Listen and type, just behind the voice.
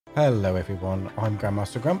Hello everyone, I'm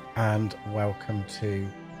Grandmaster Grump and welcome to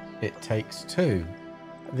It Takes Two.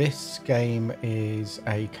 This game is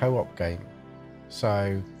a co-op game.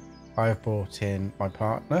 So I've brought in my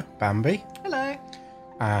partner, Bambi. Hello.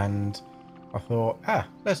 And I thought,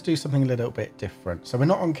 let's do something a little bit different. So we're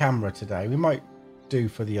not on camera today. We might do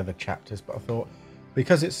for the other chapters, but I thought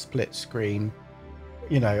because it's split screen,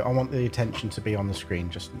 you know, I want the attention to be on the screen,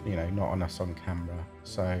 just, you know, not on us on camera.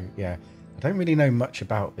 So yeah. I don't really know much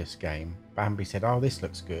about this game. Bambi said, oh, this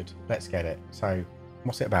looks good. Let's get it. So,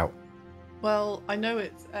 what's it about? Well, I know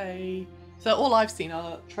it's a... So all I've seen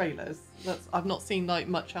are trailers. I've not seen like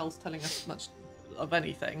much else telling us much of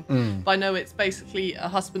anything. But I know it's basically a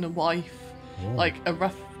husband and wife, like a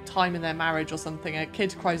rough time in their marriage or something. A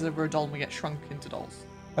kid cries over a doll and we get shrunk into dolls.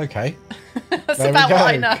 Okay. That's about what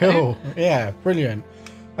I know. Cool. Yeah, brilliant.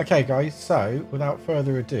 Okay, guys. So, without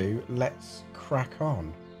further ado, let's crack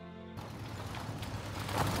on.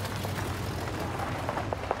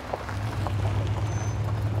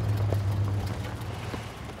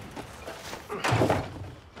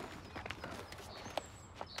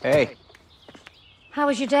 Hey. How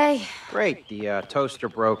was your day? Great. The toaster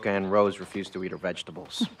broke and Rose refused to eat her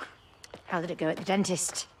vegetables. How did it go at the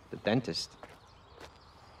dentist? The dentist?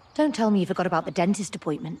 Don't tell me you forgot about the dentist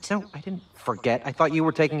appointment. No, I didn't forget. I thought you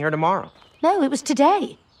were taking her tomorrow. No, it was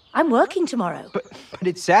today. I'm working tomorrow. But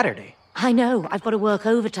it's Saturday. I know. I've got to work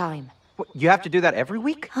overtime. What, you have to do that every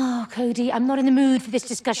week? Oh, Cody, I'm not in the mood for this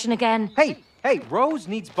discussion again. Hey, Rose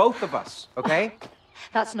needs both of us, okay?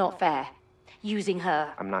 That's not fair. Using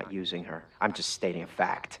her. I'm not using her. I'm just stating a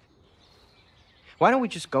fact. Why don't we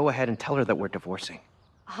just go ahead and tell her that we're divorcing?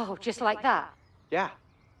 Oh, just like that? Yeah.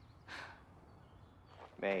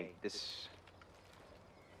 May, this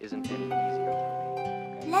isn't any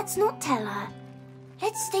easier. Let's not tell her.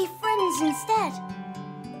 Let's stay friends instead.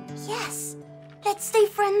 Yes, let's stay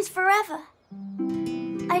friends forever.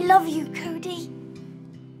 I love you, Cody.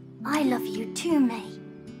 I love you too, May.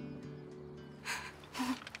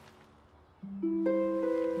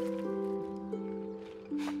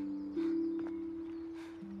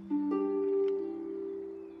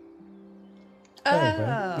 There we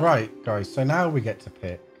go. Right, guys. So now we get to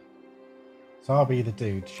pick. So I'll be the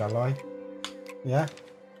dude, shall I? Yeah?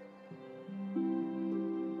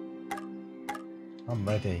 I'm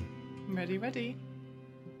ready. Ready.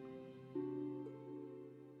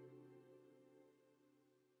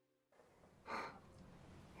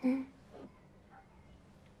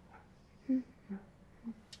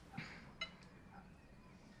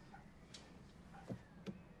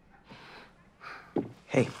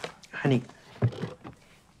 Hey, honey,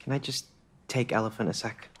 can I just take Elephant a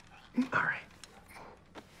sec? All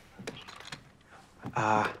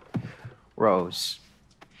right. Rose,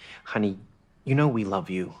 honey, you know we love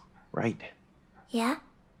you, right? Yeah?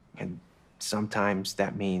 And sometimes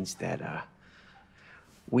that means that,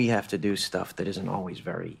 we have to do stuff that isn't always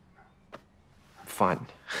very fun.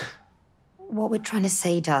 What we're trying to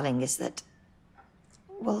say, darling, is that...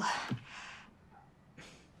 Well...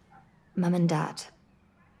 Mum and Dad...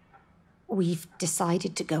 We've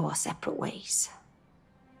decided to go our separate ways.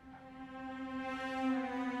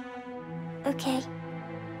 Okay.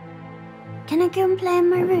 Can I go and play in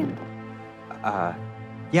my room?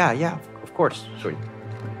 Yeah, of course, sweetie.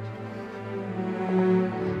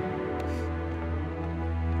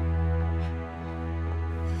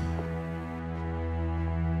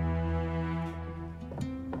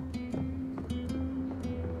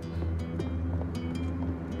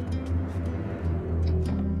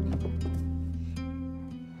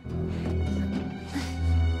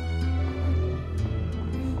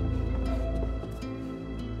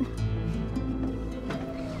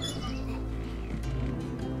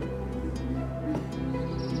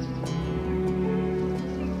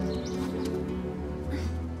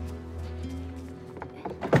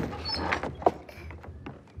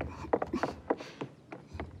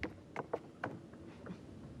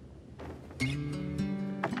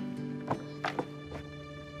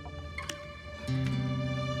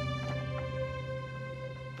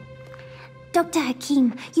 Dr.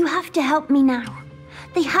 Hakim, you have to help me now.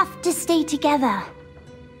 They have to stay together.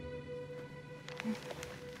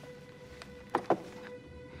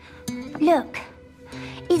 Look,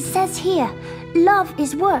 it says here, love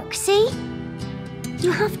is work, see?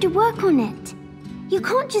 You have to work on it. You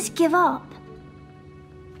can't just give up.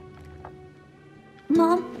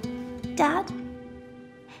 Mom, Dad,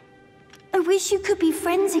 I wish you could be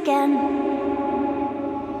friends again.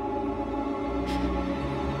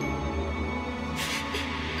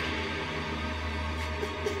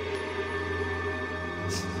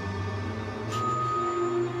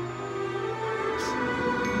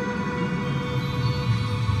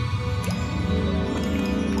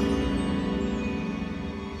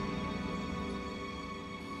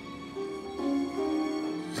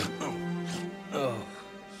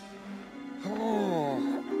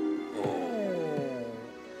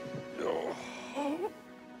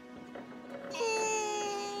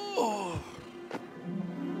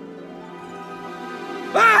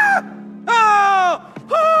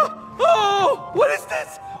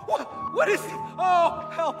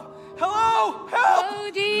 Help! Hello! Help!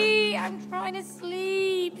 Cody, I'm trying to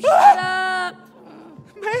sleep. Shut up.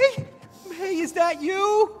 May? May, is that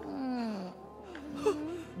you?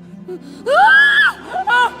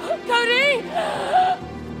 Cody!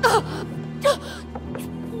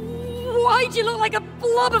 Why'd you look like a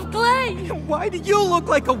blob of clay? Why do you look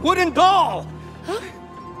like a wooden doll? Look.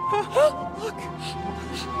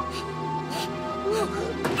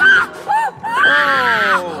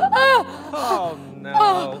 Oh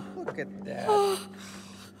no. Look at that.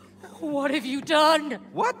 What have you done?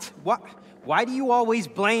 What? What? Why do you always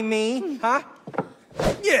blame me? Huh?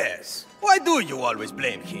 Yes. Why do you always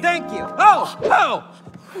blame him? Thank you. Oh!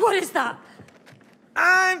 What is that?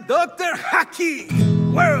 I'm Dr. Haki,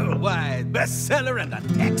 worldwide bestseller and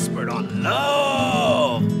an expert on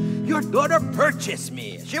love. Your daughter purchased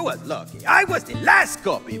me. She was lucky. I was the last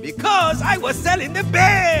copy because I was selling the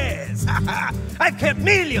best. I've helped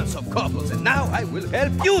millions of couples, and now I will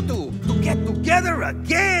help you to get together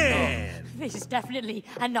again. This is definitely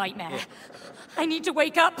a nightmare. I need to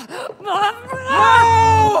wake up. No!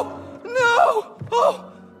 No!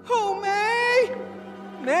 Oh, May!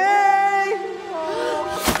 May!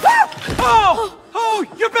 Oh,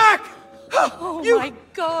 you're back! Oh my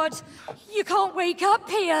God! You can't wake up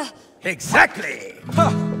here. Exactly.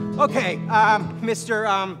 Okay,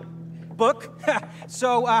 Mr. Book.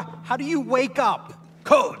 So, how do you wake up?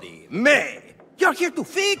 Cody, May, you're here to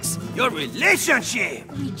fix your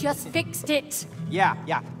relationship. We just fixed it. Yeah.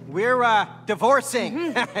 We're,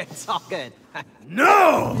 divorcing. It's all good.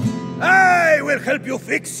 No! I will help you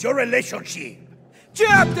fix your relationship.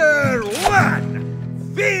 Chapter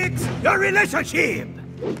 1. Fix your relationship.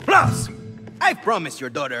 Plus, I promise your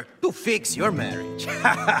daughter to fix your marriage.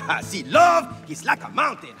 See, love is like a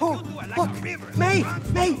mountain. You two are like a river. May,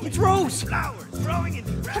 it's Rose. Flowers growing in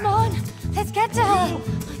the grass. Come on, let's get to her.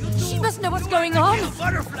 She must know what's going on. Little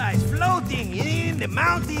butterflies floating in the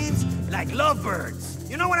mountains like lovebirds.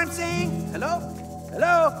 You know what I'm saying? Hello?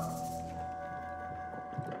 Hello?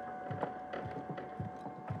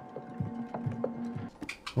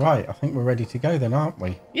 Right, I think we're ready to go then, aren't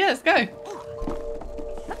we? Yeah, let's go.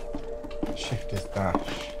 Shift is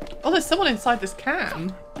dash. Oh, there's someone inside this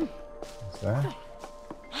can. Is there?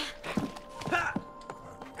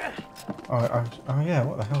 Oh yeah,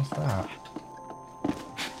 what the hell's that?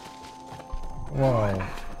 Whoa.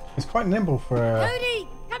 It's quite nimble for a... Cody,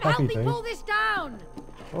 come help Happy me dude. pull this down.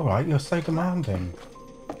 Alright, you're so demanding.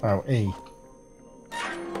 Oh, E.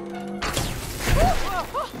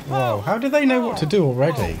 Whoa, how do they know what to do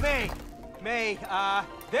already? Oh, May,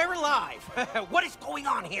 they're alive. What is going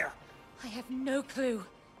on here? I have no clue.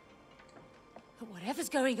 But whatever's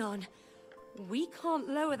going on, we can't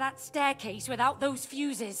lower that staircase without those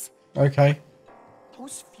fuses. Okay.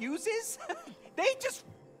 Those fuses?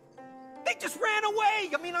 They just ran away.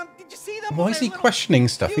 I mean, did you see them? Why is he They're little questioning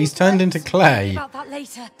stuff? He's fuse turned into lights. clay. About that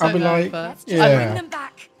later. I'll be Don't know, like, but Let's just yeah. bring them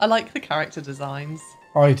back. I like the character designs.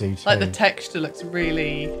 I do too. Like the texture looks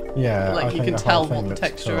really, yeah, like I you think can the tell whole thing what the looks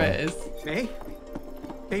texture cool. is.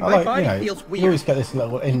 May, I my like, body you know, feels you weird. always get this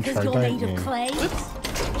little intro, Because you're don't made you? of clay.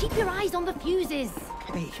 Whoops. Keep your eyes on the fuses.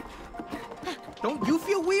 Hey, don't you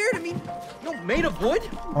feel weird? I mean, made of wood?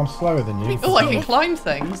 I'm slower than you. Oh, I can climb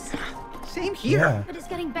things. Same here. Yeah. But it's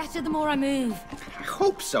getting better the more I move. I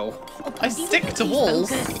hope so. I stick to walls.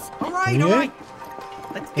 Focus. All right, Do all you? right.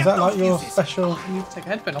 Let's Is get that those like your fuses. special... I need to take a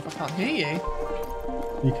headphone off. I can't hear you.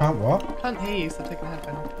 You can't what? I can't hear you, so take a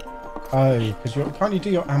headphone off. Oh, because can't you do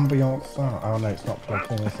your ambient sound? Oh no, it's not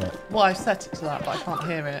plugged in, is it? Well, I've set it to that, but I can't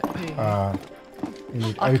hear it. You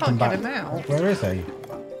need I open can't back. get him out. Where is he?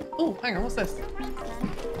 Oh, hang on, what's this?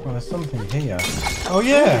 Oh, there's something here. Oh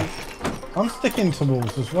yeah, I'm sticking to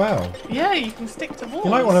walls as well. Yeah, you can stick to walls.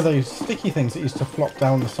 You're like one of those sticky things that used to flop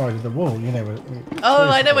down the side of the wall, you know. Oh,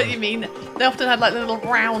 I know what you mean. They often had like little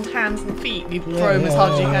round hands and feet, and you Yeah, throw them as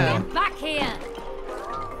hard as you yeah, can. Back here.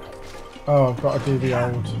 Oh, I've got to do the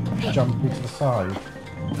old jumpy to the side.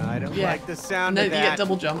 I don't Yeah. like the sound No, of you that. get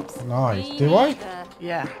double jumps. Nice. Me Do I? neither.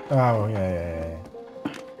 Yeah. Oh, yeah.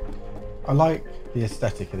 I like the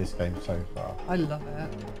aesthetic of this game so far. I love it.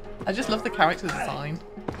 I just love the character design.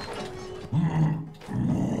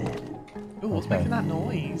 Ooh, what's Okay. making that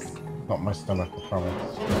noise? Not my stomach, I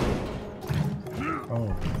promise.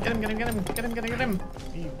 Oh, Get him, get him, get him, get him, get him, get him.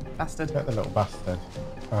 You bastard. get the little bastard.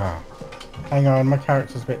 Ah. Hang on, my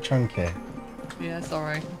character's a bit chunky. Yeah,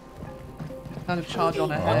 sorry. Kind of charge on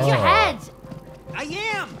Watch ahead. your head. I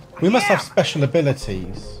am. We must I have special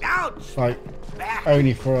abilities, am. Ouch. like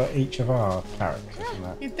only for each of our characters and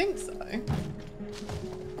that. You'd think so.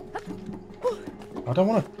 I don't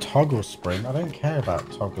want to toggle sprint. I don't care about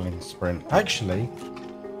toggling sprint. Actually,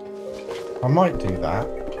 I might do that.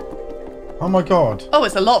 Oh my god. Oh,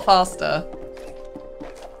 it's a lot faster.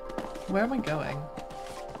 Where am I going?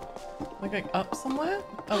 Am I going up somewhere?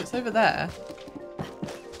 Oh, it's over there.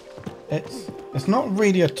 It's not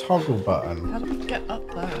really a toggle button. How do we get up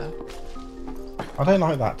there? I don't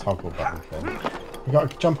like that toggle button thing. We got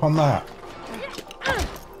to jump on that.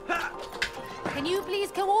 Can you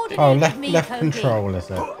please coordinate Oh, with left me, left Cody? control is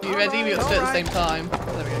it? Are you ready? We got to do it at the same time.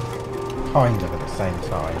 There we go. Kind of at the same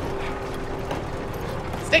time.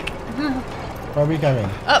 Stick! Where are we going?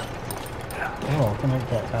 Up! Oh, I'm gonna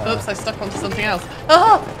get Oops, I stuck onto something else.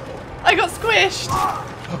 Oh! I got squished!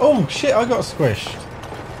 Oh shit, I got squished.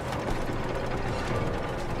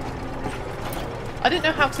 I didn't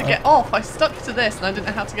know how to get off. I stuck to this and I didn't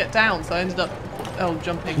know how to get down, so I ended up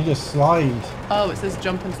jumping. You just slide. Oh, it says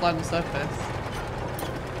jump and slide on the surface.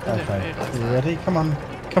 I didn't Okay, realise you that. ready? Come on.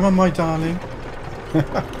 Come on, my darling.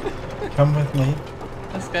 Come with me.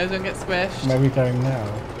 Let's go, don't get squished. Where are we going now?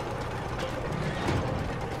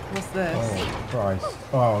 What's this? Oh, Christ.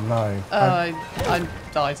 Oh, no. Oh, I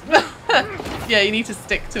died. Yeah, you need to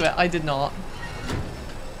stick to it. I did not.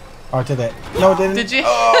 I did it. No, I didn't. Did you?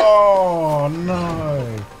 Oh,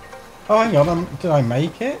 no. Oh, hang on. Did I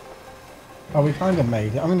make it? Oh, we kind of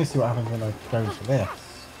made it. I'm going to see what happens when I go to this.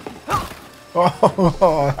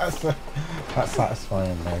 Oh, that's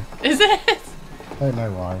satisfying, though. Is it? Don't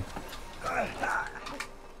know why.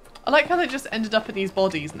 I like how they just ended up in these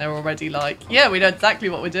bodies and they're already like, yeah, we know exactly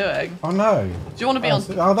what we're doing. Oh, no. Do you want to be on...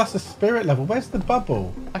 Oh, that's the spirit level. Where's the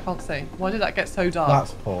bubble? I can't see. Why did that get so dark?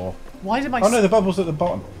 That's poor. Why did my... Oh, no, the bubble's at the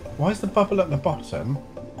bottom. Why is the bubble at the bottom?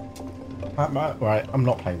 Right, I'm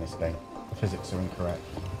not playing this game. The physics are incorrect.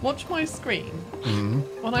 Watch my screen.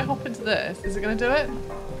 Mm. When I hop into this, is it going to do it?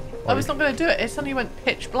 Oh, it's not going to do it. It suddenly went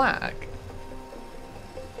pitch black.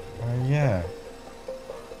 Oh, yeah.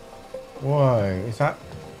 Whoa, is that...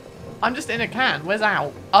 I'm just in a can. Where's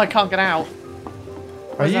out? Oh, I can't get out.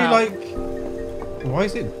 Are Where's you out? like... Why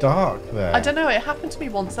is it dark there? I don't know. It happened to me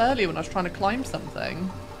once earlier when I was trying to climb something.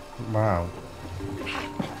 Wow.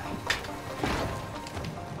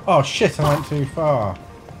 Oh shit, I went too far.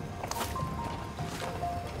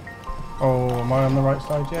 Oh, am I on the right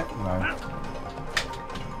side yet? No.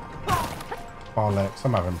 Bollocks,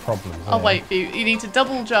 I'm having problems I'll here. wait for you. You need to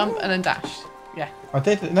double jump and then dash. Yeah. I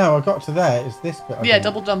did, no, I got to there. It's this bit. I Yeah, didn't-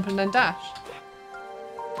 double jump and then dash.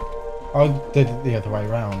 I did it the other way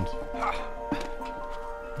round.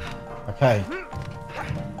 Okay.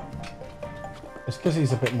 It's because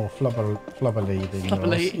he's a bit more flubberly than yours.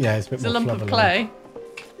 Flubberly. Yeah, it's a bit It's more a lump flubberly. of clay.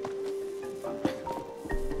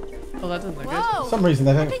 Oh, that doesn't look good. Whoa! For some reason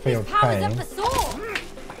they I don't think feel this powers up pain. the saw.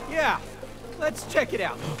 Yeah, let's check it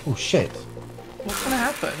out. Oh shit. What's going to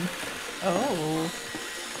happen? Oh.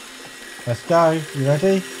 Let's go. You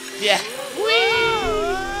ready? Yeah.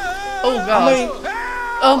 Oh, I God. mean,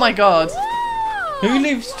 Oh, my God. who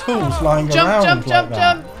leaves tools lying Jump, around jump, like jump,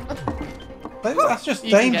 that? jump. That's just You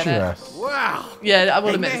can get it. dangerous. Wow. Yeah, I will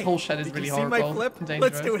Hey, admit May, this whole shed is did really you see horrible my flip? and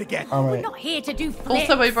dangerous. Let's do it again. Oh, We're wait. not here to do flips.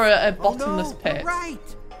 Also over a Oh, bottomless no, pit. you're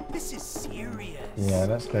right. This is serious. Yeah,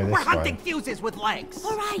 let's go We're this hunting way. fuses with legs.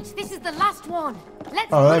 All right, this is the last one. Let's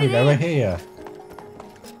Oh, there put we it go. We're in. here.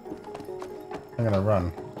 I'm gonna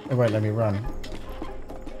run. It won't let me run.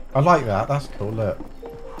 I like that. That's cool. Look.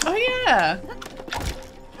 Oh, yeah.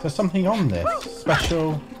 There's something on this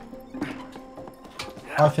special.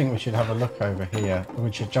 I think we should have a look over here.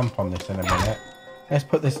 We should jump on this in a minute. Let's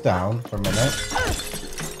put this down for a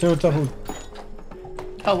minute. Do a double.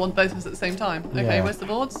 Oh, want both of us at the same time. Okay, Yeah. where's the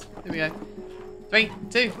boards? Here we go. 3,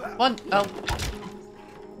 2, 1. Oh,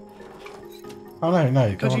 Oh no, no.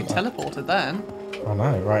 because go you on. teleported then. Oh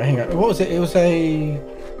no. Right, hang on. What was it? It was a.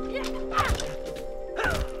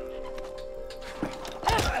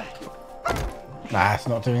 Nah, it's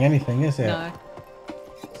not doing anything, is it? No.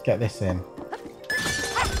 Let's get this in. Okay,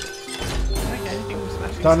 anything with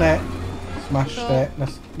smashing Done stuff. it. Smashed Cool. it.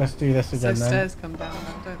 Let's do this So again then. stairs come down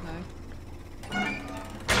now, don't they?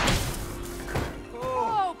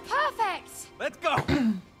 Oh, perfect. Let's go.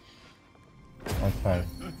 Okay.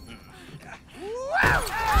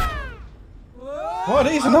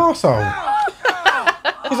 What? He's an arsehole.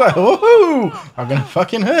 He's like, woohoo! I'm gonna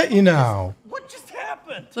fucking hurt you now. What just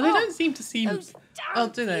happened? So they don't seem to seem... Those Oh,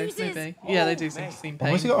 damn do they? fuses. Maybe. Yeah, they do seem to seem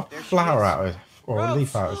Oh, why's he pain. got a flower out of his, or a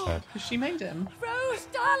leaf out of his head? Because she made him. Rose,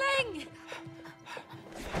 darling.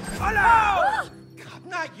 Hello! God,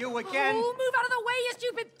 not you again. Oh, move out of the way, you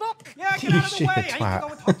stupid book. Yeah, get You out of the way. I stupid need to go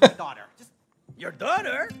twat. and talk to my daughter. Just... Your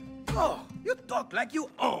daughter? Oh, you talk like you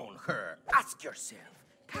own her. Ask yourself,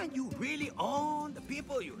 can you really own the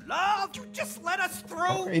people you love? You just let us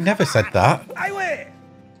through? He never said that. I will.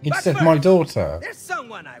 You But said first, my daughter. There's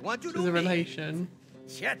someone I want you She's to a meet. relation.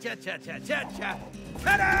 Cha cha cha cha cha cha.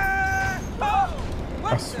 Ta-da! Oh,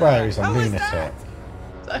 what I swear he's a the hell is lunatic. that? Is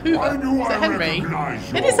that Hoover? Is it Henry?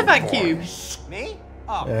 It is a vacuum. Me?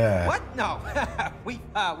 Oh, Yeah. what? No,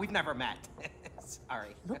 we've never met.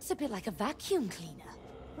 Sorry. Looks a bit like a vacuum cleaner.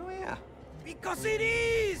 Oh yeah. Because it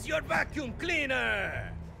is your vacuum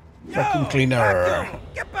cleaner. Vacuum Yo, cleaner. Vacuum,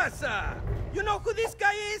 ¿qué pasa? You know who this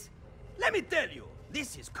guy is? Let me tell you.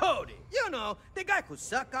 This is Cody. You know, the guy who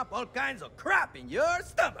suck up all kinds of crap in your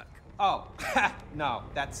stomach. Oh, no,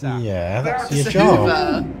 that's Yeah, that's your It's job.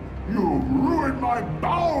 Hoover. You ruined my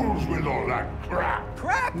bowels with all that crap.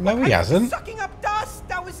 crap. No, he I'm hasn't. Sucking up dust.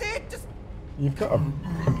 That was it. Just You've got a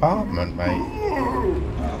compartment, mate.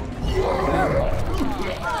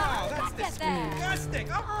 that's disgusting.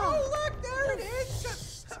 Oh, look, there it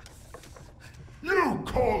is. You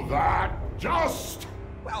call that just?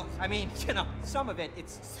 Well, I mean, you know, some of it,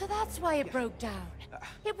 it's. So that's why it broke down.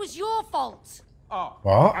 It was your fault. Oh,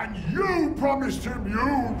 What? And you promised him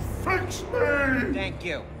you'd fix me. thank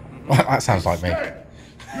you. That sounds like me. Instead,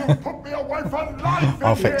 you put me away for life.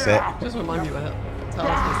 I'll in fix here. it. Just remind me what tells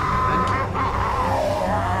us.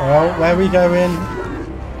 Well, where are we going?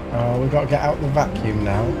 Oh, we've got to get out the vacuum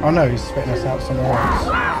now. Oh no, he's spitting us out somewhere else.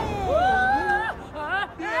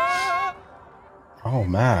 Oh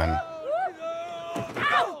man.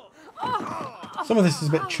 Some of this is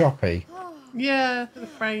a bit choppy. Yeah, the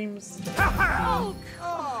frames.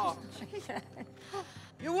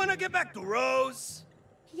 You want to get back to Rose?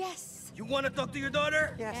 Yes. You want to talk to your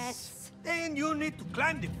daughter? Yes. Then you need to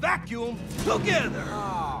climb the vacuum together.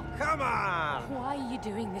 Oh, come on. Why are you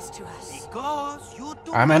doing this to us? Because you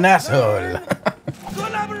two I'm an must asshole. learn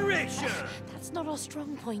Collaboration. That's not our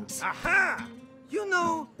strong point. Aha! You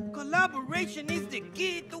know, collaboration is the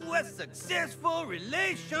key to a successful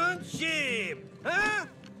relationship. Huh?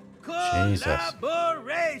 Jesus.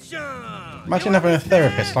 Collaboration. Imagine having a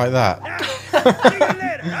therapist like that. See you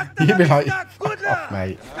later. Hasta You'd be la like, vista. Good "Fuck off, luck."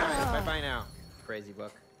 mate. Bye-bye now. Crazy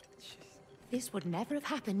book. This would never have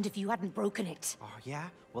happened if you hadn't broken it. Oh, yeah?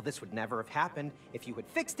 Well, this would never have happened if you had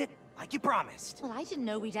fixed it like you promised. Well, I didn't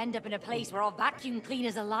know we'd end up in a place where our vacuum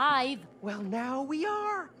cleaner's alive. Well, now we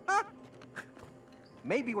are. Huh?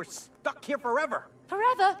 Maybe we're stuck here forever.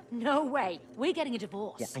 Forever? No way. We're getting a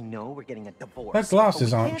divorce. Yeah, I know we're getting a divorce. Their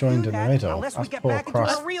glasses but we aren't can't joined do in the that middle. unless we That's get poor back into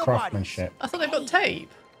our real craftsmanship. I thought they've got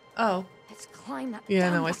tape. Oh. Let's climb that. Yeah,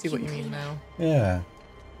 damn no, I see what you vacuum mean cleaner. now. Yeah.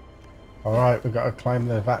 Alright, we've got to climb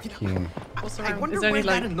the vacuum. What's I around? wonder Is there any where that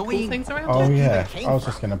like cool annoying- things around? Oh it? yeah, came I was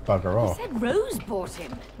from. just going to bugger He off. said Rose bought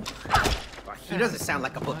him. He doesn't sound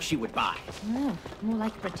like a book she would buy. Oh, more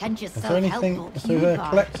like a pretentious Is there self-help anything, book is you there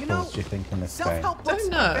buy. collectibles, You know, do you think, in this game? Self-help books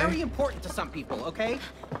Don't are know. very important to some people, okay?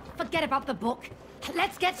 Forget about the book.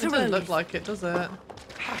 Let's get It to doesn't Rose. look like it, does it?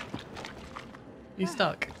 You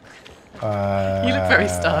stuck? You look very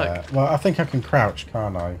stuck. Well, I think I can crouch,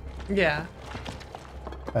 can't I? Yeah.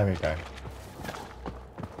 There we go.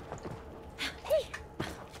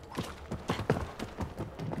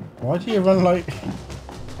 Why do you run like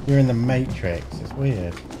you're in the Matrix? It's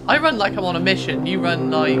weird. I run like I'm on a mission. You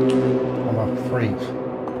run like I'm a freak.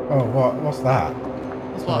 Oh, what? What's that?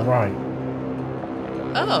 what's All what? right.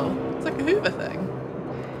 Oh, it's like a Hoover thing.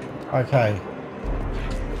 Okay.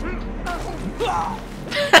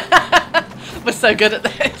 We're so good at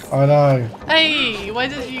this. I know. Hey, why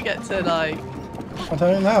did you get to like? I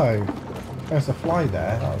don't know. There's a fly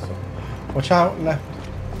there. That was a... Watch out, left.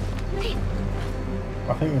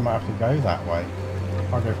 I think we might have to go that way.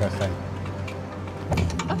 I'll go first then.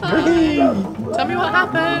 Whee! Tell me what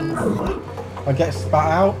happens. I get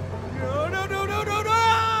spat out. No, no, no, no, no,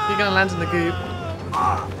 no! You're gonna land in the goop.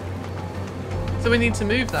 So we need to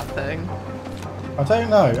move that thing. I don't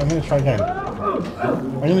know. I'm going to try again.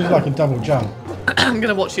 I'm going to do like a double jump. I'm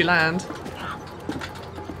gonna watch you land.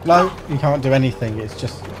 No, you can't do anything. It's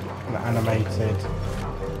just an animated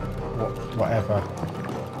whatever.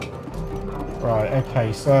 Right,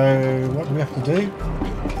 okay, so what do we have to do?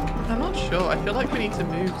 I'm not sure. I feel like we need to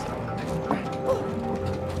move something.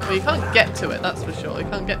 Well, you can't get to it, that's for sure. You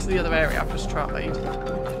can't get to the other area. I've just tried. I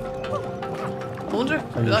wonder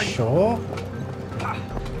if, Are you like, sure?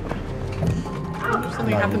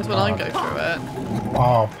 something No, happens you when I go can't. through it.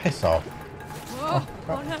 Oh, piss off. Oh,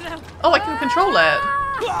 no, no. Oh, I can control it.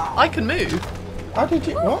 I can move. How did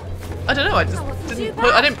you... What? I don't know. I just wasn't didn't. too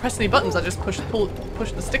bad. I didn't press any buttons. I just pushed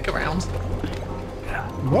the stick around.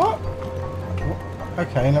 What?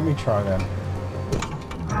 Okay, let me try then.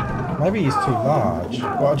 Maybe he's too large.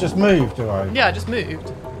 Well, I just moved, do I? Yeah, I just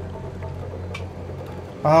moved.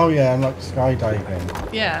 Oh yeah, I'm like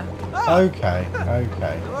skydiving. Yeah. Okay,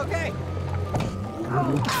 okay. Okay.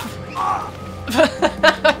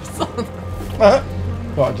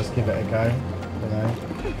 Thought I'd just give it a go. You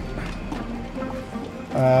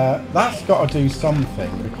know. That's got to do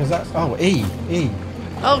something because that's E.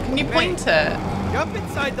 Oh, can you point it? Jump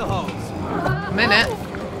inside the hose. A minute.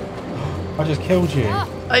 I just killed you.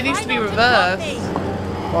 It needs to be reversed.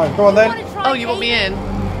 Right, go on then. Oh, you want me in?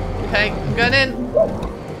 Okay, I'm going in.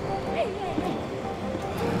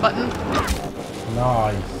 Button.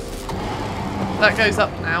 Nice. That goes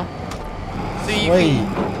up now. So you Sweet.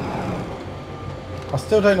 I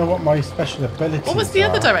still don't know what my special abilities What was the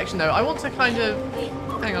other are. direction though? I want to kind of...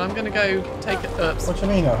 Hang on, I'm going to go take it... Oops. What do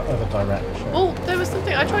you mean other direction? Well, there was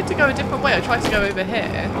something... I tried to go a different way. I tried to go over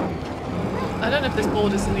here. I don't know if this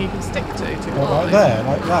board is something you can stick to climb. What, like there,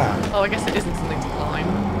 like that? Oh, I guess it isn't something to climb.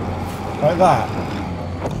 Like that?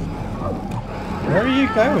 Where are you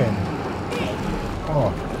going?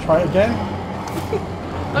 Oh, try it again?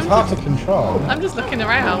 It's hard to control. I'm just looking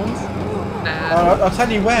around. Nah. I'll tell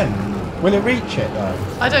you when. Will it reach it though?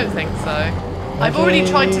 I don't think so. I've already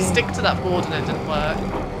tried to stick to that board and it didn't work.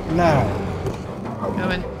 No. Go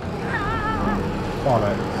in.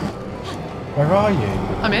 Bollocks. Where are you?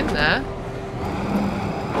 I'm in there.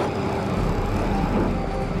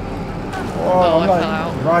 Oh, I I'm fell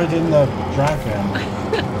out. like riding the dragon.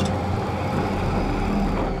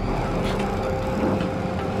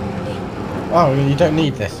 Oh, you don't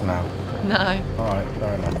need this now. No. Alright,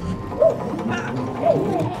 fair enough.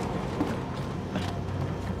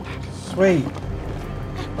 Sweet.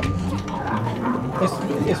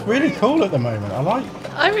 It's really cool at the moment.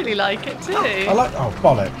 I really like it too. I like. Oh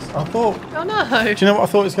bollocks! I thought. Oh no. Do you know what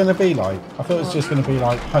I thought it was going to be like? I thought it was just going to be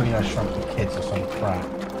like Honey I Shrunk the Kids or some crap.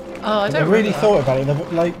 Oh, I don't They really remember. thought about it.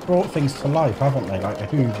 They've like brought things to life, haven't they? Like the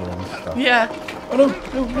Hoover and stuff. Yeah. Oh,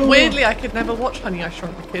 no. Weirdly, I could never watch Honey I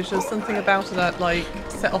Shrunk the Kids. There's something about it that like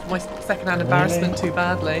set off my secondhand embarrassment too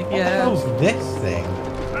badly. What the Yeah. hell's this thing?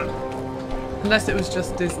 Unless it was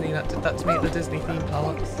just Disney that did that to me at the Disney theme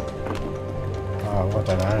parks. Oh, I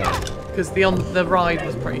don't know. Because the ride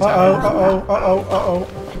was pretty Uh terrible. oh.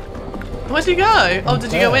 Where'd you go? Oh,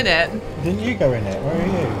 did you go in it? Didn't you go in it? Where are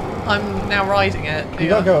you? I'm now riding it. You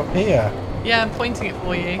gotta go up here. Yeah, I'm pointing it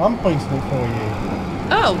for you. I'm pointing it for you.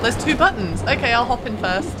 Oh, there's 2 buttons. Okay, I'll hop in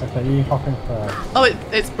first. Okay, you hop in first. Oh,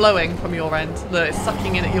 it's blowing from your end. Look, it's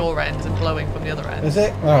sucking in at your end and blowing from the other end. Is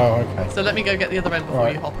it? Oh, okay. So let me go get the other end before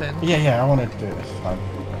Right. you hop in. Yeah, I wanted to do it this time.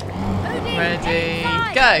 Ready,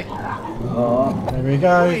 go. There we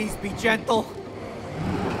go. Please be gentle.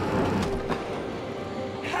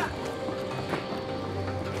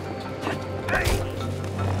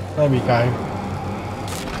 There we go.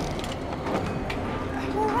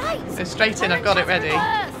 Go straight in, I've got it ready.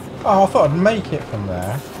 Oh, I thought I'd make it from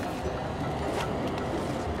there.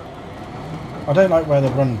 I don't like where the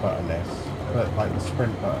run button is, but like the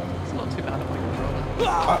sprint button. It's not too bad at my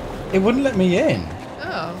controller. It wouldn't let me in.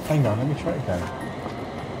 Oh. Hang on, let me try it again.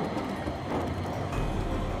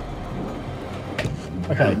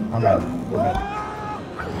 Okay, I'm in.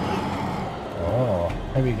 Oh,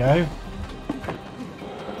 here we go.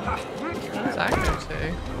 Where's that go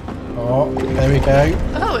to? Oh, there we go.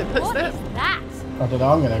 Oh, it puts this. I don't know,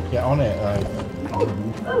 I'm going to get on it though.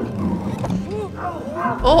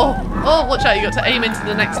 Oh, watch out, you got to aim into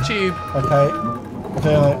the next tube. Okay,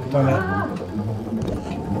 done it.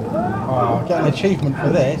 Oh, I'll get an achievement for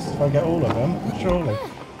this if I get all of them, surely.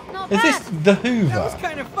 Is this the Hoover? That was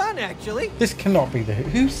kind of fun, actually. This cannot be the Hoover.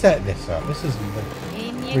 Who set this up? This is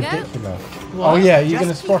ridiculous. What? Oh yeah, you're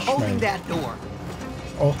going to Just squash keep holding me. that door.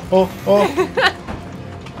 Oh.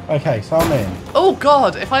 Okay, so I'm in. Oh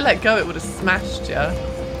god, if I let go it would have smashed you.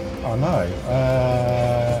 Oh no.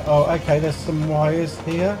 Okay, there's some wires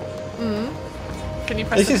here. Can you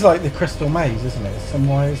press This it? is like the Crystal Maze, isn't it? There's some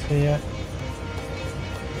wires here.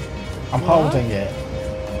 I'm holding it.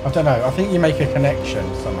 I don't know. I think you make a connection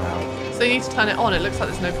somehow. So you need to turn it on. It looks like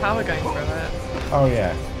there's no power going through it. Oh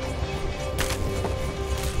yeah.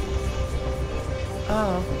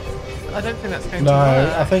 Oh. I don't think that's going to No,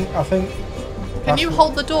 work. I think. Can you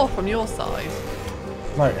hold the door from your side?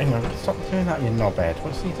 No, hang on. Stop doing that, you knobhead.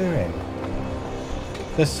 What's he doing?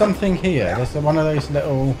 There's something here. There's one of those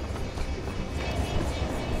little.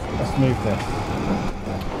 Let's move this.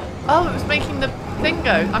 Oh, it was making the thing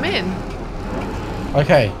go. I'm in.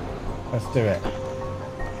 Okay, let's do it.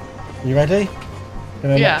 You ready?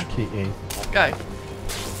 Gonna Yeah. electrocute you. Go.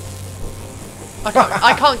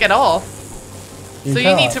 I can't get off. So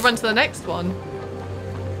you need can't. to run to the next one.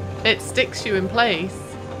 It sticks you in place.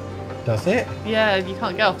 Does it? Yeah, you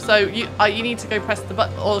can't get off. So you need to go press the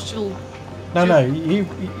button, or she'll. No.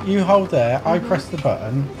 You hold there. I press the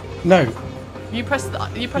button. No, You press the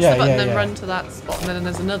Yeah, button, yeah, then yeah. run to that spot, and then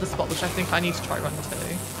there's another spot which I think I need to try run to.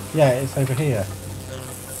 Yeah, it's over here.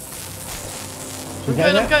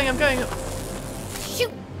 I'm going.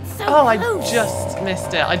 Shoot! So Oh, I close. just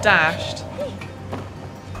missed it. I dashed.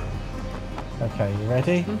 Okay, you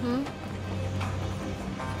ready? Mm-hmm.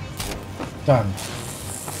 Done.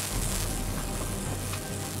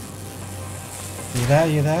 You there?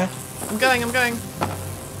 You there? I'm going.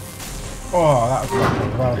 Oh, that was lovely.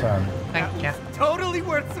 Well done. Thank you. Totally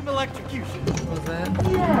worth some electrocution. Was it?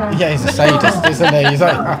 Yeah, he's a sadist, isn't he? He's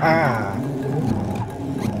like, haha.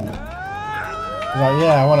 He's like,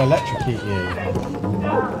 yeah, I want to electrocute you.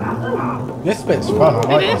 This bit's fun. I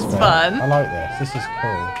like this bit. fun. I like this. This is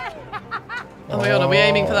cool. Oh my god, are we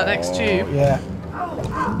aiming for that next tube? Yeah.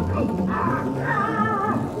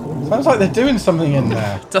 Sounds like they're doing something in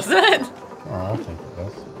there. Does it? Oh, I think it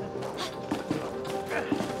does.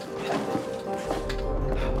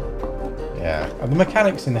 Yeah. The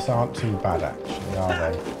mechanics in this aren't too bad, actually, are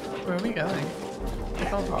they? Where are we going? I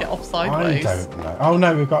can't get off I sideways. don't know. Oh,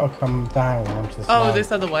 no, we've got to come down onto the slide. Oh,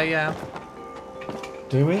 this other way, yeah.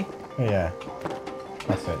 Do we? Oh, yeah.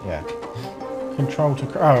 That's it, yeah. Control to...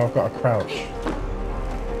 Oh, I've got a crouch.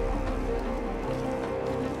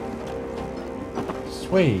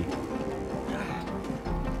 Sweet.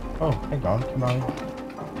 Oh, hang on. Can I...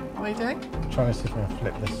 What are you doing? I'm trying to see if I can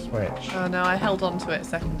flip this switch. Oh no, I held on to it a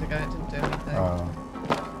second ago. It didn't do anything. Oh.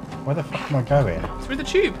 Where the fuck am I going? Through the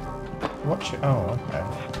tube. Watch it. Oh, okay.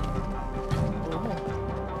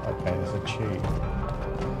 Okay, there's a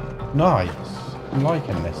tube. Nice. I'm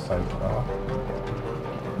liking this so far.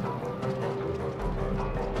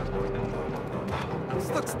 This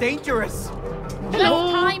looks dangerous. Let's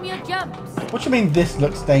time your jumps. What do you mean this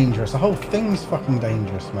looks dangerous? The whole thing's fucking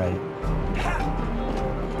dangerous, mate.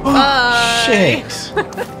 Bye. Shit!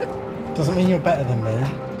 Doesn't mean you're better than me.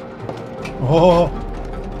 Oh!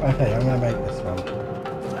 Okay, I'm gonna make this one.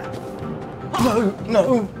 No!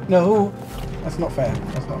 No! No! That's not fair.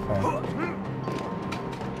 That's not fair.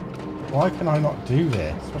 Why can I not do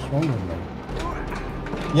this? What's wrong with me?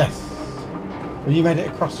 Yes! Have you made it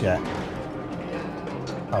across yet?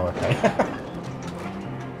 Oh, okay.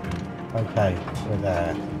 Okay, we're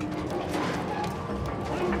there.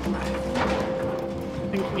 I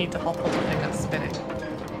think we need to hop on the thing that's spinning.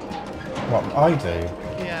 What I do?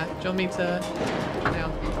 Yeah. Do you want me to? Hang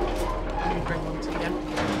on. Let me bring one to you.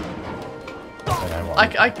 I don't know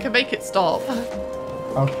what. I can make it stop.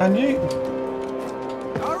 Oh, can you?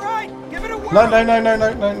 All right, give it a whirl. No!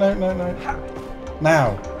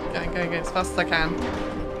 Now. Going as fast as I can.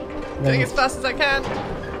 Then Going as fast as I can.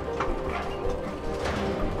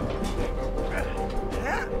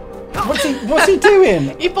 What's he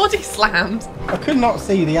doing? Your body slammed. I could not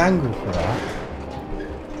see the angle for that.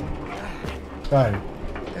 Go.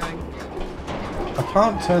 Going. I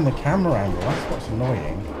can't turn the camera angle. That's what's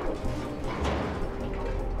annoying.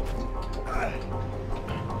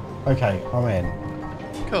 Okay, I'm in.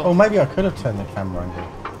 Cool. Oh, maybe I could have turned the camera angle.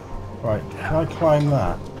 Right, can I climb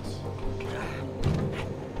that?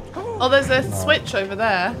 Oh, there's a switch over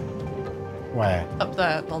there. Where? Up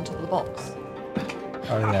there, on top of the box.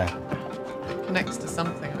 Oh, yeah. It connects to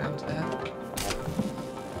something around here.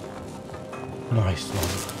 Nice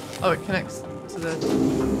one. Oh, it connects to the...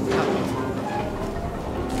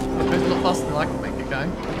 It goes a lot faster than I can make it go.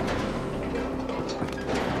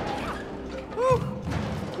 Woo.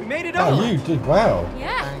 We made it Oh, over. you did well.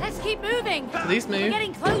 Yeah, let's keep moving. Do these We're move?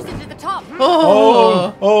 getting closer to the top.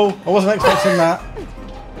 Oh! Oh, I wasn't expecting that.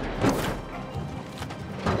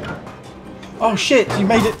 Oh shit, you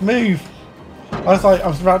made it move. I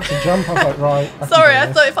was about to jump. I was like, right. Sorry,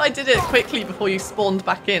 I thought if I did it quickly before you spawned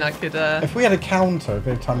back in, I could. If we had a counter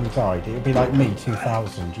every time you died, it would be like me,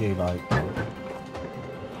 2000, you like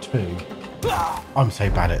 2. I'm so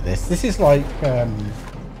bad at this. This is like,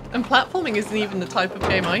 And platforming isn't even the type of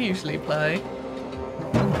game I usually play.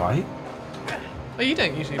 right? Well, you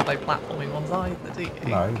don't usually play platforming ones either, do you?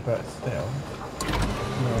 No, but still.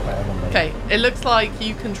 You're better than me. Okay, it looks like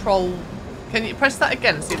you control... Can you press that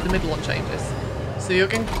again and see if the middle one changes? So you're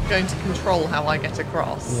going to control how I get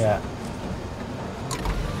across. Yeah.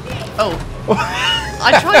 Oh.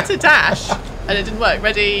 I tried to dash and it didn't work.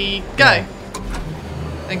 Ready, go. Yeah.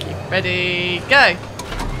 Thank you. Ready, go.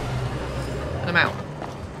 And I'm out.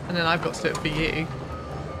 And then I've got to do it for you.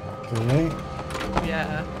 Do you?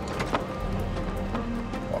 Yeah.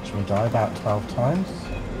 Watch me die about 12 times.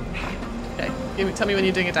 Okay. Tell me when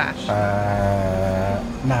you're doing a dash.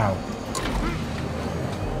 Now.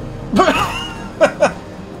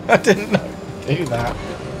 I didn't know to do that.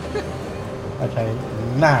 Okay,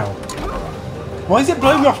 now. Why is it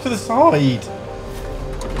blowing me off to the side?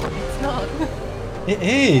 It's not. It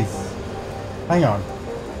is. Hang on.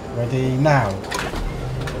 Ready now.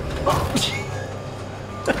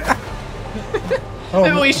 Oh,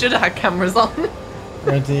 Maybe we should have had cameras on.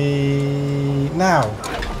 ready now.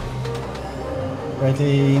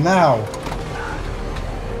 Ready now.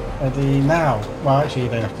 Ready now. Well, actually, you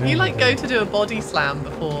don't have to do You like anything. go to do a body slam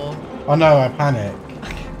before. Oh no, I panic.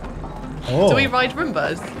 Oh, Do we ride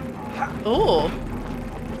Roombas? Oh.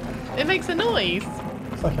 It makes a noise.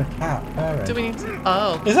 it's like a cat purring. Do we need to...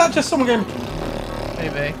 Oh, Is that just someone going...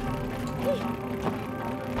 maybe.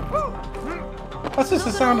 That's just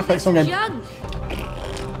a sound effect, someone going... Junk.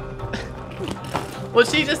 What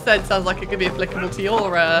she just said sounds like it could be applicable to your,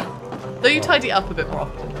 though you tidy it up a bit more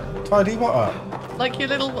often. Tidy what up? Like your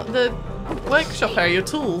little, the workshop area, your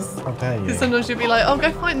tools. How dare you? Because sometimes you'll be like, oh, go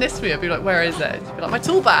find this for me. I'll be like, where is it? You'll be like, my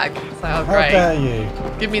tool bag. It's like, oh, How great. dare you?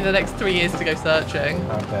 Give me the next 3 years to go searching.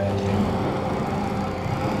 How dare you?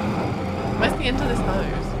 Where's the end of this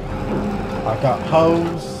hose? I've got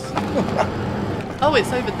hose. Oh,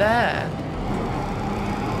 it's over there.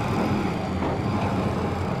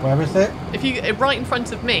 Where is it? If you, right in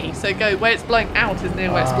front of me, so go where it's blowing out is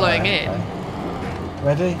near where it's blowing in. Okay.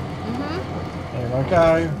 Ready? Here I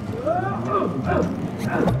go.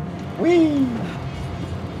 Whee!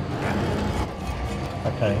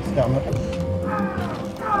 Okay, let's get on the...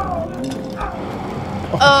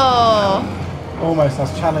 Oh, Almost,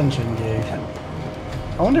 that's challenging you.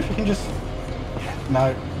 I wonder if you can just...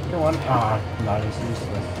 No, go on. Ah, no, it's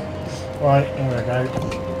useless. Right, here we go.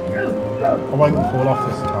 I won't fall off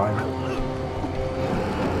this time.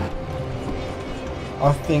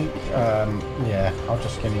 I think, yeah, I'm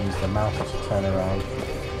just going to use the mouse to turn around.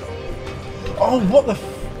 Oh, what the f...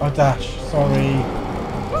 Oh, dash, sorry.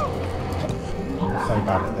 I'm so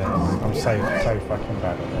bad at this. I'm so fucking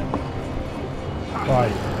bad at this.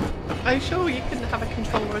 Right. are you sure you can have a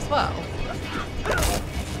controller as well?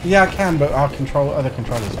 Yeah, I can, but our other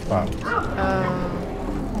controller's fucked.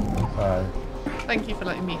 So, Thank you for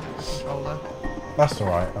letting me have a controller. that's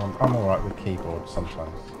alright. I'm alright with keyboard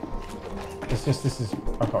sometimes. It's just,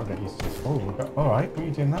 I've got to get used to this. Oh, alright, what are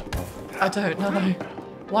you doing that for? I don't know.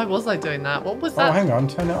 Why was I doing that? What was Oh, that? hang on,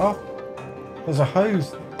 turn it off. There's a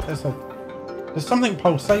hose. There's something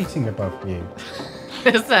pulsating above you.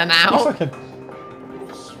 Is there now? Looks like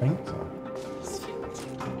a sphincter.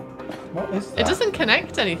 What is that? It doesn't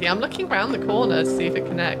connect anything. I'm looking around the corner to see if it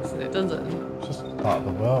connects, and it doesn't. It's just part of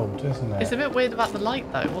the world, isn't it? It's a bit weird about the light,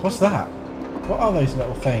 though. What's that? What are those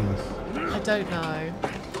little things? I don't know.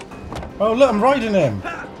 Oh, look, I'm riding him.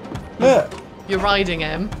 Look. You're riding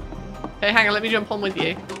him. Okay, hang on. Let me jump on with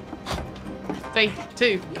you. 3,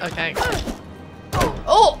 2. Okay.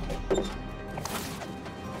 Oh!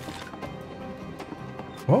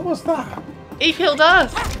 What was that? He killed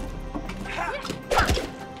us.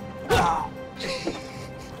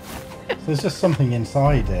 So there's just something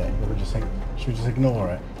inside it. That we just think, should we just ignore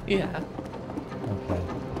it? Yeah. Okay.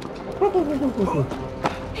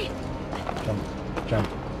 Jump, jump,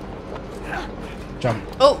 jump.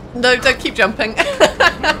 Oh no! Don't keep jumping. I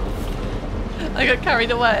got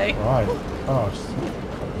carried away. Right. Oh, just...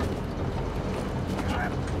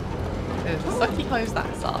 There's a sucky hose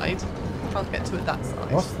that side. Can't get to it that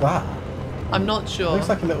side. What's that? I'm not sure. Looks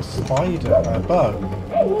like a little spider, a bug.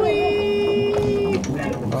 Whee!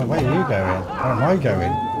 Oh, where are you going? Where am I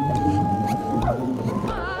going?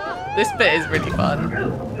 This bit is really fun.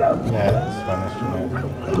 Yeah, that's Spanish, isn't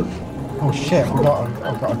it? Oh shit,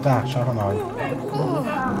 I've got a dash, haven't I?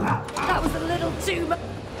 That was a little too much.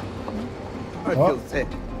 I What? feel sick.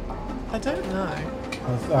 I don't know.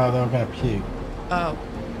 Oh, they were going to puke. Oh.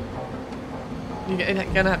 You're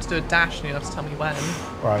gonna have to do a dash and you'll have to tell me when.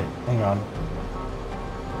 Right, hang on.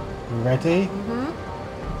 You ready?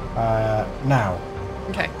 Now.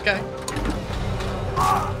 Okay, go.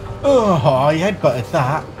 Oh, I headbutted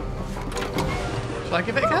that. Shall I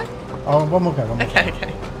give it a go? Oh, one more go, one more. Okay,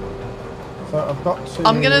 okay. So I've got to...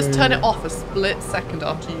 I'm gonna turn it off a split second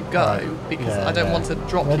after you go Right, because yeah, I don't yeah. want to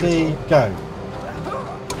drop Ready, you. go.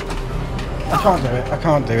 I can't do it, I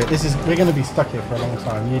can't do it. We're gonna be stuck here for a long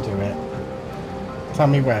time. You do it. Tell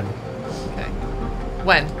me when. Okay.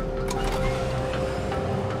 When?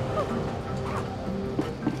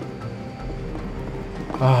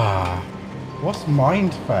 Ah, what's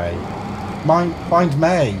Mind Fay? Find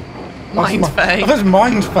May. Mind Fay. I thought it was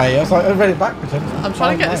Mind Fay. I was like, I read it backwards. I'm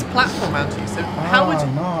trying to get this platform onto you. So how would you?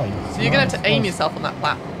 Nice. So you're gonna have to nice, aim nice. yourself on that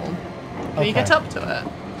platform. Can you Okay. get up to it?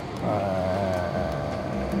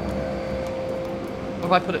 Or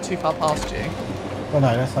have I put it too far past you? Well,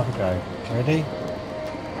 no, let's have a go. Ready?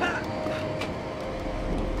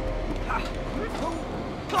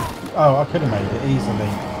 Oh, I could have made it easily.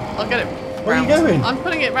 I'll get it Where are you round. going? I'm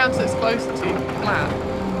putting it round so it's closer to flat.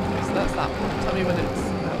 Okay, so that's that one. Tell me when it's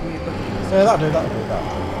Yeah, that'll do,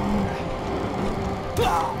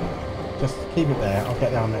 Just keep it there. I'll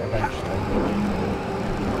get down there eventually.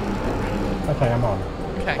 Okay, I'm on.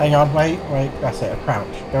 Okay. Hang on, wait. That's it. A crouch.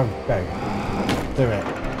 Go. Do it.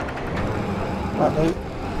 That'll do.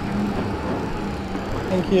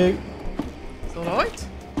 Thank you. It's alright.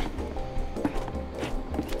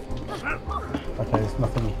 Okay, there's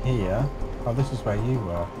nothing here. Oh, this is where you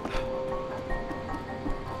were.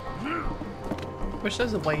 Wish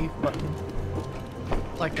there's a wave button.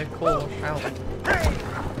 Like a call or shout.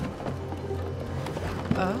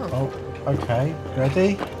 Oh. Oh, okay.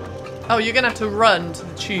 Ready? Oh, you're gonna have to run to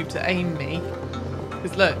the tube to aim me.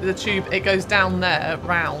 Because look, the tube, it goes down there,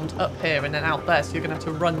 round, up here, and then out there, so you're gonna have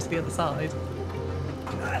to run to the other side.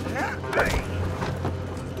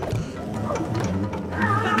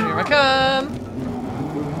 Here I come!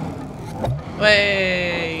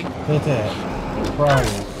 Way! Did it. Right.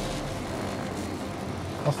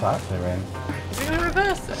 What's that doing? Is it gonna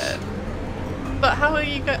reverse it? But how are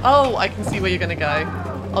you going? Oh, I can see where you're gonna go.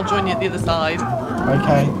 I'll join you at the other side.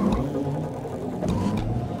 Okay.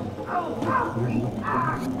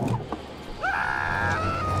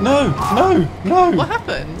 No! What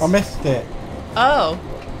happened? I missed it. Oh.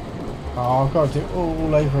 Oh, I've got to do it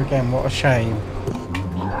all over again. What a shame.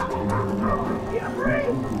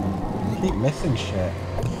 I keep missing shit.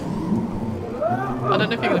 I don't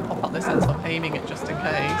know if you're going to pop up this and stop aiming it just in case.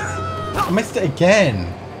 I missed it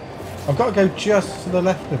again. I've got to go just to the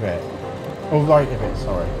left of it. Or right of it,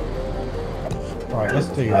 sorry. Right, let's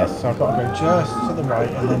do this. So I've got to go just to the right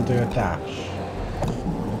and then do a dash.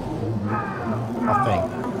 I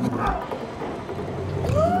think.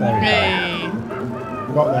 There we go.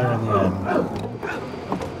 Got there in the end.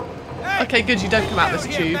 Okay, good. You don't come out this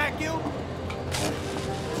tube.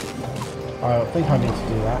 I think I need to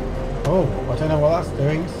do that. Oh, I don't know what that's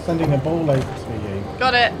doing. It's sending a ball over to you.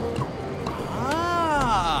 Got it.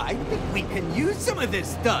 Ah, I think we can use some of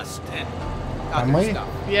this dust and Can we? stuff.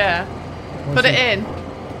 Yeah. Put it in.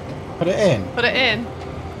 Put it in? Put it in.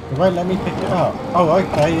 It won't let me pick it up. Oh,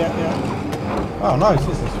 okay, yeah. Oh, nice.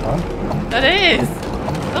 This is fun. That is.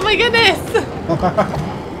 Oh my goodness.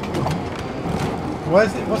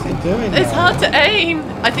 What's it doing? It's now? hard to aim.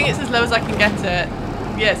 I think it's as low as I can get it.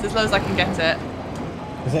 Yes, as low as I can get it.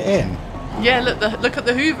 Is it in? Yeah, look at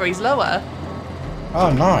the Hoover. He's lower. Oh,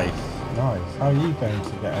 nice. How are you going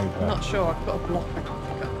to get over? I'm not sure. I've got a block I can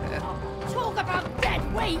pick up here. Talk about dead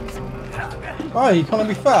weight! Oh, you can't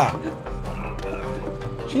be fat.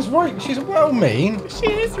 She's right. She's well mean. She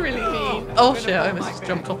is really mean. Oh shit! I almost just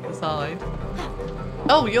jumped off the side.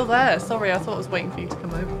 Oh, you're there. Sorry, I thought I was waiting for you to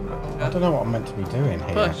come over. I don't know what I'm meant to be doing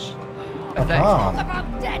here. Push. I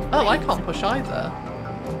can't. Oh, I can't push either.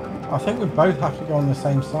 I think we both have to go on the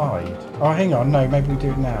same side. Oh, hang on. No, maybe we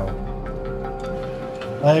do it now.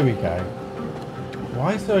 There we go.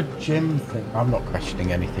 Why is there a gym thing? I'm not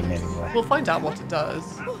questioning anything anymore. We'll find out what it does.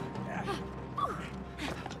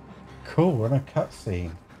 Cool, we're in a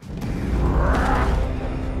cutscene.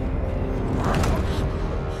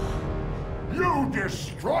 You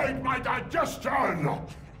destroyed my digestion!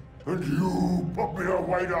 And you put me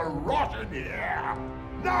away to rot in here!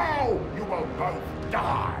 Now you will both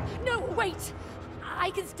die! No, wait! I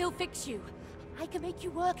can still fix you. I can make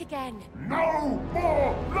you work again. No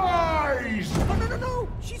more lies! No!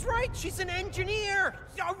 She's right! She's an engineer!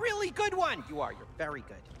 A really good one! You're very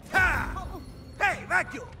good. Ha! Hey,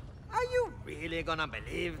 Vacuum! Are you really gonna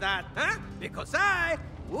believe that, huh? Because I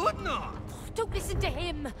would not. Don't listen to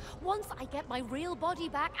him. Once I get my real body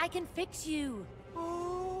back, I can fix you.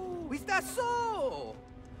 Oh, is that so?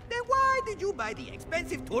 Then why did you buy the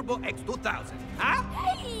expensive Turbo X2000, huh?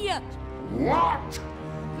 Hey! What?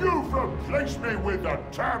 You've replaced me with the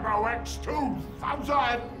Turbo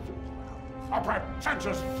X2000? A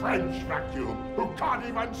pretentious French vacuum who can't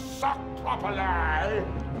even suck properly?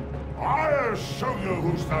 I'll show you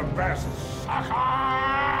who's the best sucker!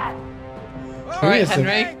 Alright,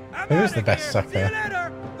 Henry. Who is the best sucker?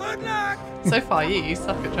 Good luck! So far, you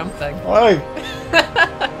suck at jumping. Oh!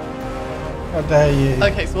 How dare you?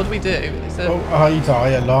 Okay, so what do we do? So, I die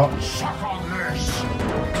a lot. Suck on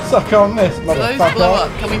this! Suck on this, so those motherfucker! blow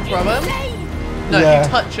up. Can we throw them? No, Yeah. if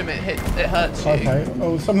you touch them, it hurts you. Okay.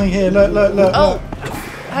 Oh, something here. Look. Oh,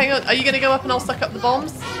 hang on. Are you going to go up and I'll suck up the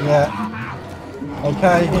bombs? Yeah.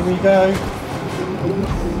 Okay, here we go.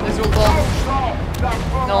 There's your bombs.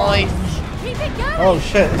 Nice. Keep it going! Oh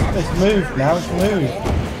shit! It's moved now. It's moved.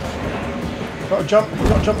 Got to jump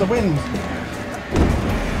the wind.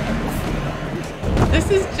 This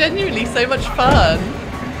is genuinely so much fun.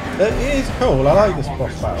 It is cool. I like this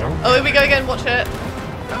boss battle. Oh, here we go again. Watch it.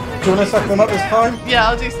 Do you want to suck them up this time? Yeah,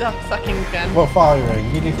 I'll do sucking again. Well,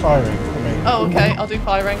 firing. You do firing for me. Oh, okay. I'll do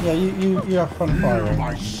firing. Yeah, you have fun firing.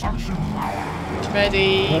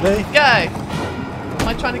 Ready? Ready? Go. Am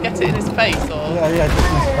I trying to get it in his face or? Yeah, just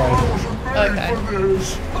in his face. Okay.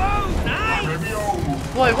 Oh,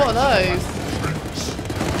 nice! Boy, what are those?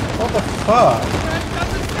 What the fuck? That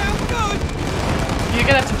doesn't sound good! You're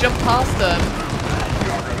gonna have to jump past them.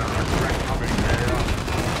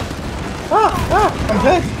 I'm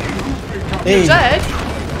dead. You're dead?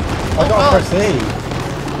 I gotta press E.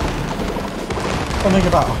 Something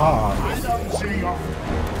about heart.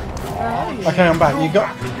 Okay, I'm back.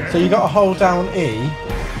 So you got to hold down E.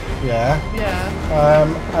 Yeah.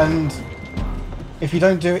 Yeah. And if you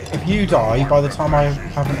don't do it, if you die by the time I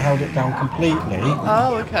haven't held it down completely.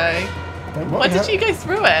 Oh, okay. Why did you go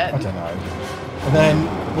through it? I don't know. And then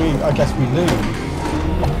I guess we lose.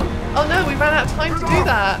 Oh no, we ran out of time to do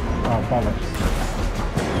that. Oh, bollocks.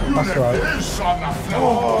 That's right.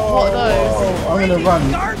 What are those? Oh, I'm gonna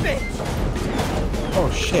run. Garbage! Oh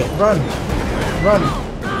shit! Run! Run!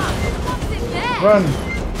 Run!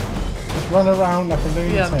 Just run around like a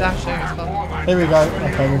lunatic. Yeah, I'm dashing. It's fun. Here we go.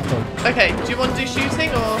 Okay, we're cool. Okay, do you want to do shooting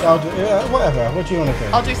or? I'll do whatever. What do you want to do?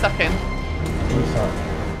 I'll do sucking. You suck.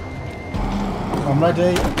 I'm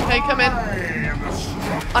ready. Okay, come in.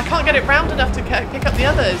 I can't get it round enough to pick up the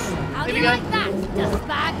others. Here we go. Like that,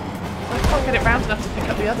 dustbag. I can't get it round enough to pick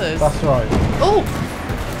up the others. That's right. Oh!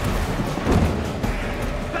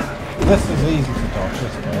 This is easy to dodge,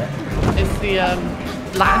 isn't it? It's the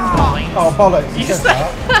landmine. Oh bollocks! You You said said-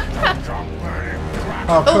 that.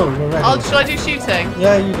 Oh cool, we're ready. Should I do shooting?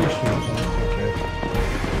 Yeah, you do shooting.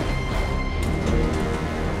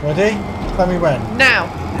 Ready? Tell me when. Now.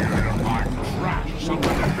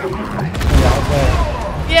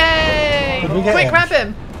 Yeah, Yay! Did we get Quick, him? grab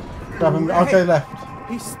him. Grab him. I'll go left.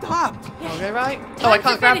 He stopped! I'll go right. Oh, I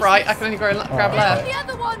can't grab right. I can only grab left. The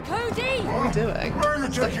other one, Cody! What are you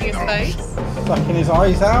doing? Sucking his face? Sucking his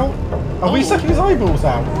eyes out? Are we sucking his eyeballs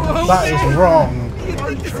out? That is wrong. You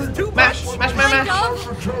think this is too Mash, much? mash, mash, mash.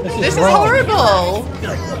 This is wrong. horrible.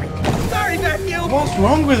 Sorry, Matthew! What's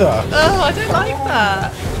wrong with her? Oh, I don't like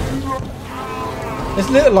that. There's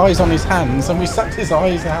little eyes on his hands and we sucked his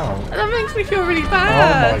eyes out. And that makes me feel really Oh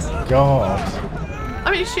bad. my god.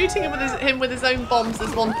 I mean, shooting him with his own bombs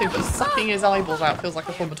is one thing, but sucking his eyeballs out feels like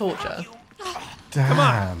a form of torture. Damn. Come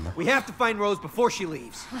on, we have to find Rose before she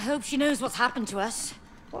leaves. I hope she knows what's happened to us.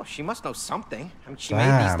 Well, she must know something. I mean, she made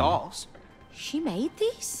these Damn. dolls. She made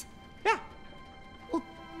these? Yeah, Well,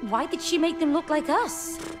 why did she make them look like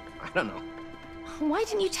us? I don't know. Why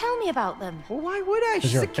didn't you tell me about them? Well, why would I? 'Cause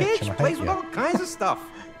She's you're a a kid. bitch She and I plays hate with you. all kinds of stuff.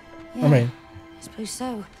 I mean, I suppose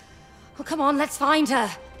so. Well, come on, let's find her.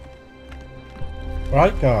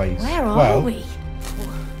 right guys. Where are well, we?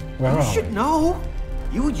 Where You are should we? know.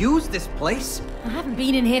 You use this place. I haven't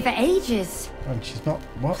been in here for ages. And she's not,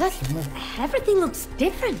 what? Plus, She's not, everything looks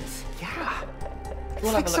different. Yeah.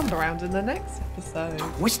 We'll like have a look some around in the next episode.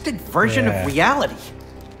 twisted version Yeah. of reality.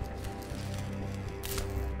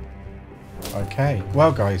 okay.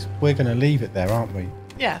 Well guys, we're going to leave it there, aren't we?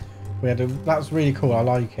 Yeah. That was really cool. I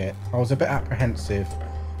like it. I was a bit apprehensive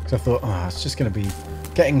because I thought, oh, it's just going to be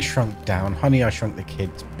getting shrunk down. Honey, I Shrunk the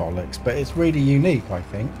Kids bollocks. But it's really unique, I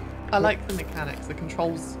think. I like the mechanics. The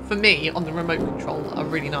controls, for me, on the remote control are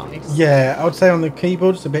really nice. Yeah, I would say on the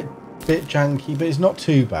keyboard it's a bit janky, but it's not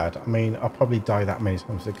too bad. I mean, I'll probably die that many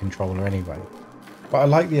times with the controller anyway. But I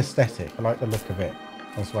like the aesthetic. I like the look of it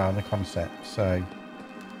as well, and the concept. So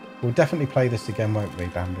we'll definitely play this again, won't we,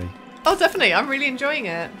 Bambi? Oh, definitely. I'm really enjoying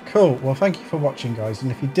it. Cool. Well, thank you for watching, guys.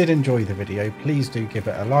 And if you did enjoy the video, please do give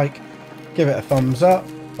it a like, give it a thumbs up,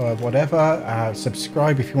 or whatever.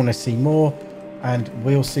 Subscribe if you want to see more. And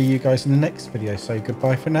we'll see you guys in the next video. So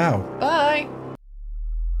goodbye for now. Bye.